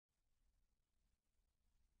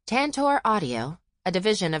Tantor Audio, a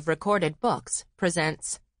division of Recorded Books,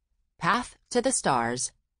 presents Path to the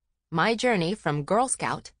Stars, My Journey from Girl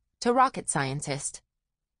Scout to Rocket Scientist,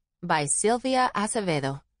 by Silvia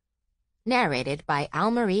Acevedo, narrated by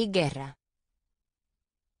Almarie Guerra.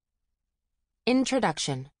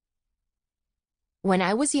 Introduction. When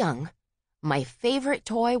I was young, my favorite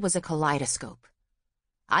toy was a kaleidoscope.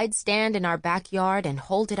 I'd stand in our backyard and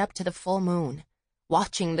hold it up to the full moon,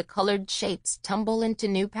 watching the colored shapes tumble into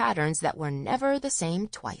new patterns that were never the same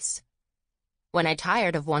twice. When I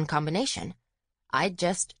tired of one combination, I'd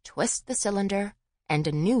just twist the cylinder, and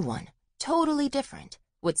a new one, totally different,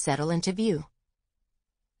 would settle into view.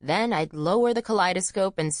 Then I'd lower the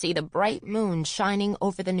kaleidoscope and see the bright moon shining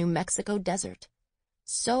over the New Mexico desert,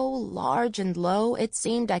 so large and low it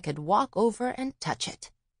seemed I could walk over and touch it.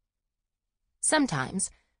 Sometimes,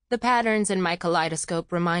 the patterns in my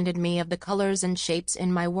kaleidoscope reminded me of the colors and shapes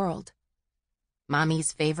in my world.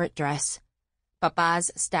 Mommy's favorite dress,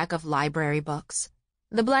 Papa's stack of library books,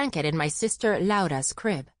 the blanket in my sister Laura's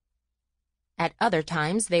crib. At other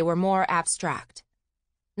times, they were more abstract.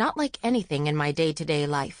 Not like anything in my day-to-day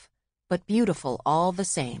life, but beautiful all the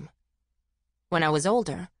same. When I was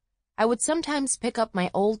older, I would sometimes pick up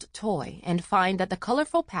my old toy and find that the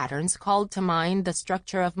colorful patterns called to mind the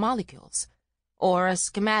structure of molecules, or a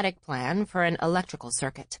schematic plan for an electrical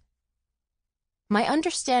circuit. My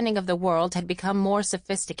understanding of the world had become more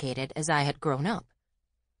sophisticated as I had grown up.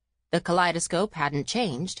 The kaleidoscope hadn't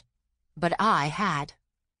changed, but I had.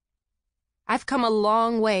 I've come a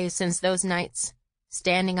long way since those nights,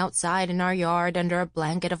 standing outside in our yard under a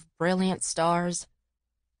blanket of brilliant stars.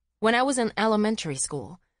 When I was in elementary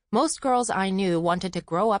school, most girls I knew wanted to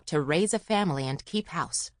grow up to raise a family and keep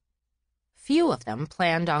house. Few of them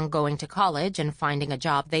planned on going to college and finding a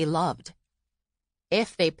job they loved.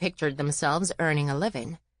 If they pictured themselves earning a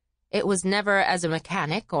living, it was never as a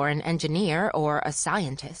mechanic or an engineer or a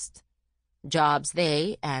scientist. Jobs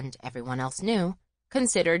they, and everyone else knew,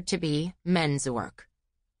 considered to be men's work.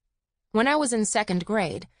 When I was in second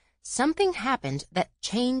grade, something happened that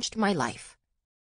changed my life.